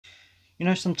You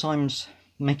know, sometimes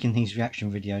making these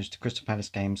reaction videos to Crystal Palace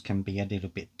games can be a little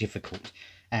bit difficult,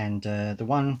 and the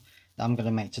one that I'm going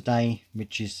to make today,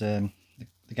 which is the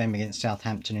game against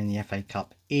Southampton in the FA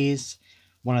Cup, is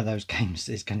one of those games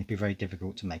that is going to be very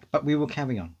difficult to make, but we will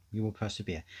carry on, we will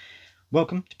persevere.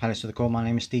 Welcome to Palace to the Core. My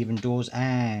name is Stephen Dawes,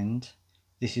 and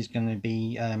this is going to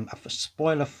be a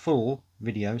spoiler full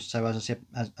video. So as I said,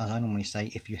 as I normally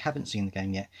say, if you haven't seen the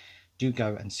game yet, do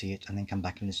go and see it and then come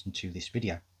back and listen to this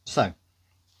video. So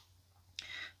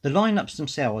the lineups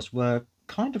themselves were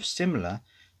kind of similar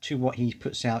to what he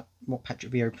puts out, what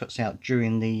Patrick Vieira puts out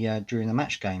during the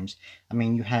match games. I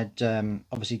mean, you had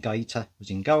obviously Gaeta was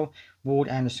in goal, Ward,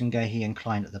 Anderson, Gahey, and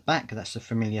Klein at the back. That's a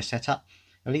familiar setup.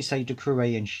 Elise,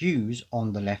 Doucouré, and Hughes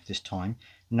on the left this time.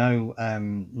 No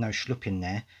Schlupp in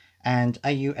there, and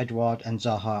Ayew, Edouard, and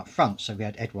Zaha up front. So we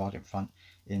had Edouard in front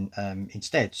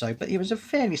instead. So, but it was a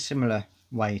fairly similar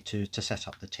way to set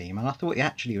up the team, and I thought it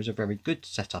actually was a very good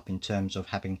setup in terms of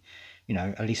having, you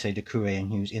know, Elise, Doucouré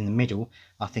and Hughes in the middle.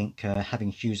 I think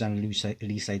having Hughes and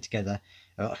Elise together,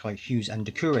 like Hughes and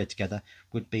Doucouré together,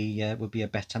 would be a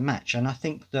better match. And I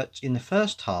think that in the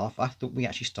first half, I thought we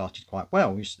actually started quite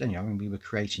well. We were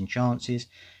creating chances.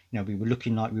 You know, we were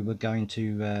looking like we were going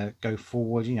to go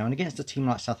forward. You know, and against a team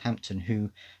like Southampton,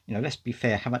 who, you know, let's be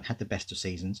fair, haven't had the best of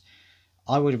seasons.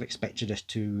 I would have expected us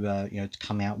to, to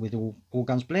come out with all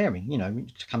guns blaring, you know,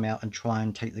 to come out and try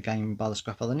and take the game by the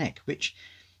scruff of the neck, which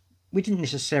we didn't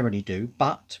necessarily do,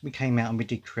 but we came out and we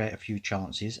did create a few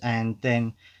chances. And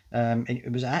then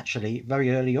it was actually very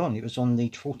early on, it was on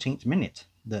the 14th minute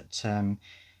that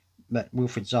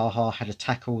Wilfried Zaha had a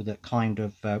tackle that kind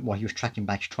of, while he was tracking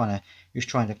back, he was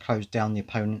trying to close down the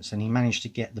opponents, and he managed to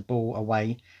get the ball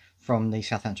away from the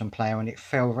Southampton player, and it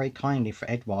fell very kindly for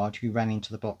Edouard, who ran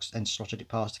into the box and slotted it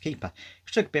past the keeper.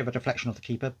 It took a bit of a deflection off the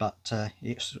keeper, but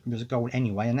it was a goal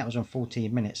anyway, and that was on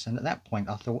 14 minutes. And at that point,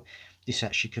 I thought this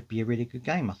actually could be a really good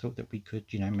game. I thought that we could,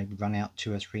 you know, maybe run out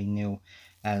 2 or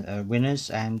 3-0 winners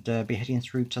and be heading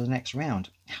through to the next round.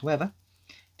 However,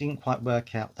 didn't quite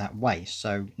work out that way.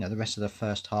 So, you know, the rest of the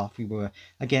first half, we were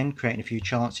again creating a few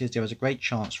chances. There was a great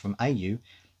chance from Ayew,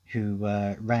 who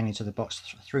ran into the box,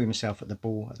 threw himself at the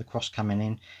ball, at the cross coming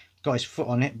in, got his foot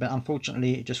on it, but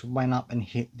unfortunately it just went up and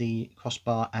hit the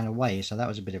crossbar and away. So that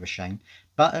was a bit of a shame.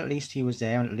 But at least he was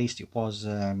there, and at least it was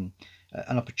an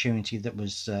opportunity that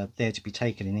was there to be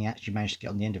taken, and he actually managed to get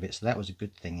on the end of it. So that was a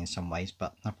good thing in some ways,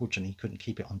 but unfortunately he couldn't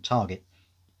keep it on target.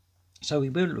 So we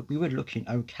were looking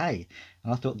okay,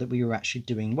 and I thought that we were actually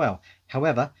doing well.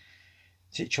 However,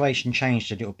 the situation changed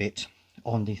a little bit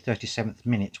on the 37th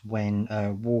minute when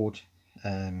Ward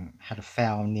had a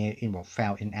foul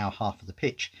in our half of the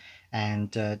pitch,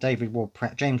 and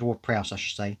James Ward-Prowse, I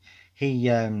should say,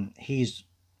 he's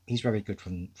very good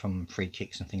from free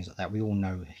kicks and things like that. We all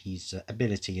know his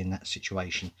ability in that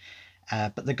situation,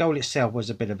 but the goal itself was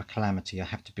a bit of a calamity, I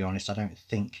have to be honest. I don't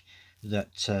think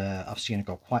that I've seen a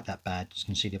goal quite that bad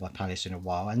conceded by Palace in a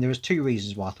while, and there was 2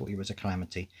 reasons why I thought it was a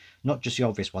calamity. Not just the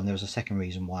obvious one, there was a second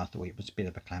reason why I thought it was a bit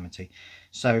of a calamity.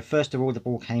 So first of all, the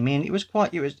ball came in. It was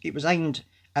aimed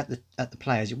at the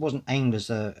players. It wasn't aimed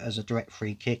as a direct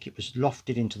free kick. It was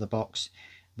lofted into the box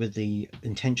with the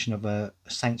intention of a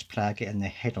Saints player getting their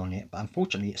head on it, but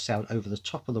unfortunately it sailed over the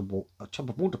top of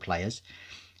all the players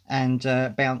and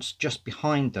bounced just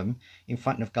behind them in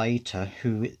front of Gaeta,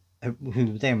 who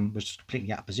then was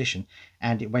completely out of position,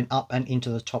 and it went up and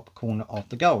into the top corner of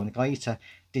the goal, and Gaeta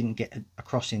didn't get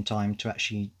across in time to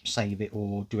actually save it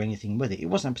or do anything with it. It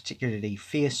wasn't a particularly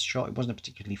fierce shot, it wasn't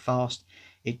particularly fast,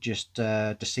 it just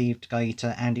deceived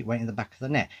Gaeta, and it went in the back of the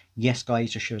net. Yes,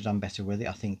 Gaeta should have done better with it.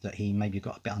 I think that he maybe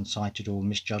got a bit unsighted or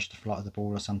misjudged the flight of the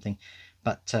ball or something,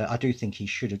 but I do think he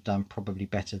should have done probably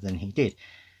better than he did.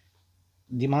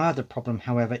 My other problem,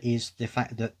 however, is the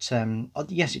fact that,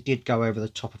 yes, it did go over the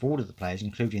top of all of the players,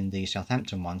 including the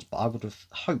Southampton ones, but I would have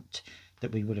hoped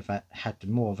that we would have had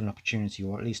more of an opportunity,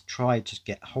 or at least tried to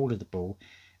get hold of the ball,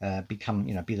 be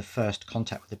the first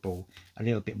contact with the ball a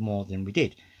little bit more than we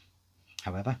did.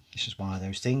 However, this is one of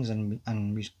those things,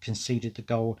 and we conceded the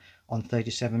goal on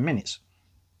 37 minutes.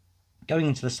 Going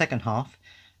into the second half,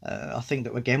 I think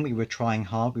that, again, we were trying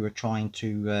hard. We were trying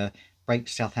to break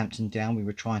Southampton down. We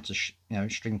were trying to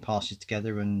string passes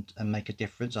together and make a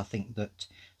difference. I think that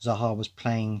Zaha was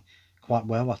playing quite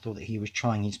well. I thought that he was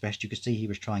trying his best. You could see he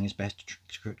was trying his best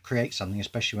to create something,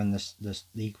 especially when the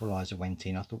equaliser went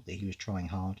in. I thought that he was trying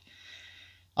hard.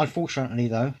 Unfortunately,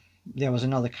 though, there was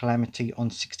another calamity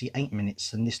on 68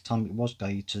 minutes, and this time it was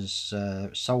Gaeta's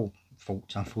sole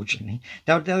fault, unfortunately.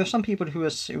 There were some people who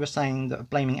were saying that,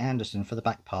 blaming Anderson for the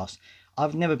back pass.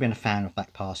 I've never been a fan of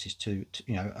back passes to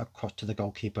you know, across to the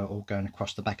goalkeeper or going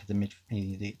across the back of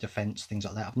the defence, things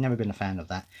like that. I've never been a fan of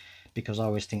that, because I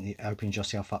always think it opens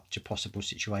yourself up to possible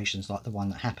situations like the one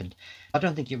that happened. I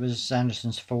don't think it was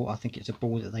Anderson's fault. I think it's a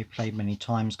ball that they've played many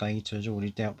times. Gaeta has already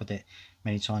dealt with it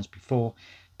many times before.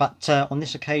 But on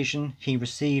this occasion, he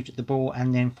received the ball,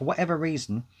 and then for whatever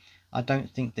reason, I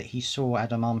don't think that he saw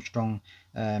Adam Armstrong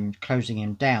closing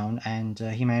him down, and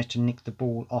he managed to nick the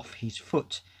ball off his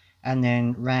foot and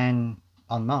then ran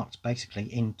unmarked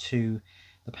basically into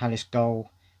the Palace goal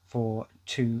for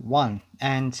 2-1.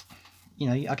 And you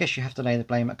know, I guess you have to lay the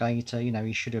blame at Gaeta. You know,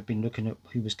 he should have been looking at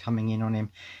who was coming in on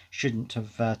him. Shouldn't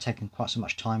have taken quite so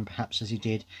much time perhaps as he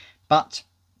did. But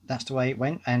that's the way it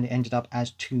went, and it ended up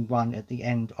as 2-1 at the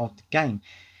end of the game.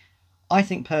 I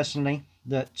think personally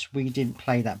that we didn't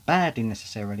play that badly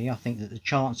necessarily. I think that the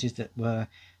chances that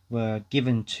were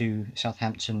given to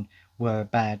Southampton were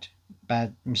bad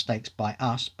mistakes by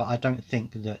us, but I don't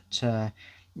think that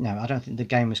no, I don't think the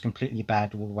game was completely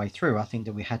bad all the way through. I think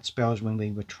that we had spells when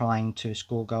we were trying to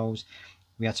score goals.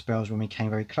 We had spells when we came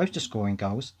very close to scoring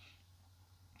goals.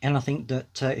 And I think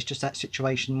that it's just that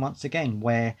situation once again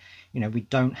where, you know, we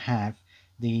don't have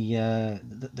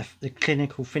the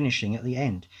clinical finishing at the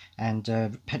end. And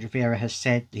Patrick Vieira has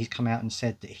said, he's come out and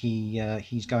said that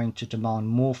he's going to demand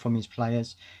more from his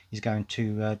players. He's going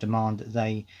to demand that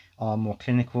they are more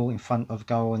clinical in front of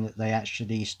goal, and that they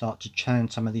actually start to churn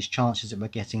some of these chances that we're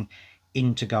getting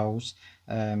into goals.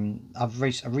 I've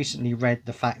recently read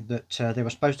the fact that they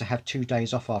were supposed to have 2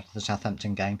 days off after the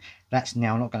Southampton game. That's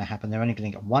now not going to happen. They're only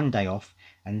going to get 1 day off,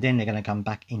 and then they're going to come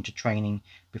back into training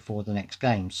before the next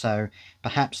game. So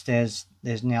perhaps there's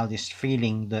now this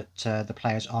feeling that the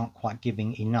players aren't quite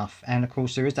giving enough. And of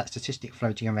course there is that statistic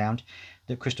floating around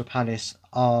that Crystal Palace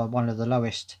are one of the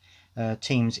lowest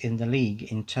teams in the league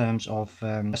in terms of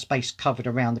space covered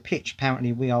around the pitch.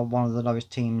 Apparently we are one of the lowest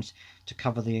teams to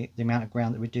cover the amount of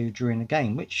ground that we do during the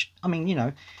game, which, I mean, you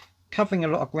know, covering a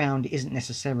lot of ground isn't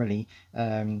necessarily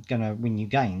going to win you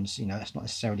games. You know, that's not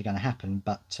necessarily going to happen.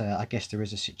 But I guess there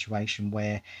is a situation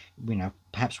where, you know,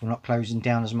 perhaps we're not closing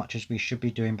down as much as we should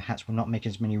be doing. Perhaps we're not making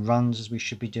as many runs as we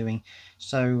should be doing.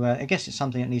 So I guess it's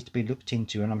something that needs to be looked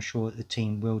into, and I'm sure that the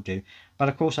team will do. But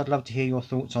of course, I'd love to hear your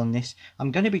thoughts on this.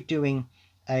 I'm going to be doing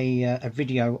a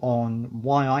video on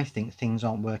why I think things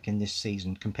aren't working this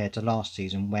season compared to last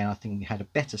season, when I think we had a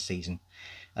better season.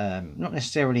 Not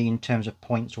necessarily in terms of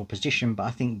points or position, but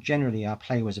I think generally our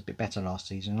play was a bit better last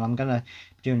season, and I'm going to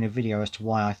be doing a video as to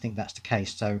why I think that's the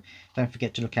case. So don't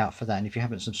forget to look out for that, and if you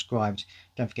haven't subscribed,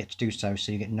 don't forget to do so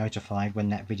you get notified when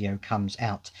that video comes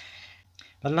out.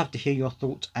 But I'd love to hear your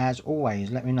thoughts as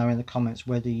always. Let me know in the comments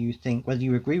whether you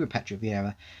agree with Patrick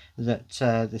Vieira that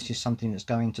this is something that's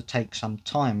going to take some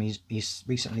time. He's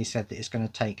recently said that it's going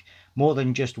to take more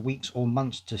than just weeks or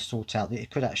months to sort out, that it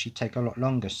could actually take a lot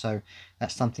longer. So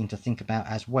that's something to think about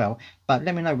as well. But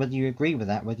let me know whether you agree with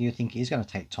that, whether you think it is going to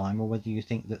take time, or whether you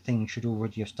think that things should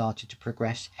already have started to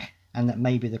progress, and that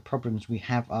maybe the problems we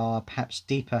have are perhaps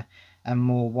deeper and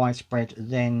more widespread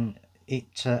than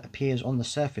it appears on the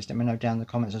surface. Let me know down in the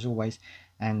comments as always,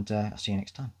 and I'll see you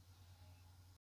next time.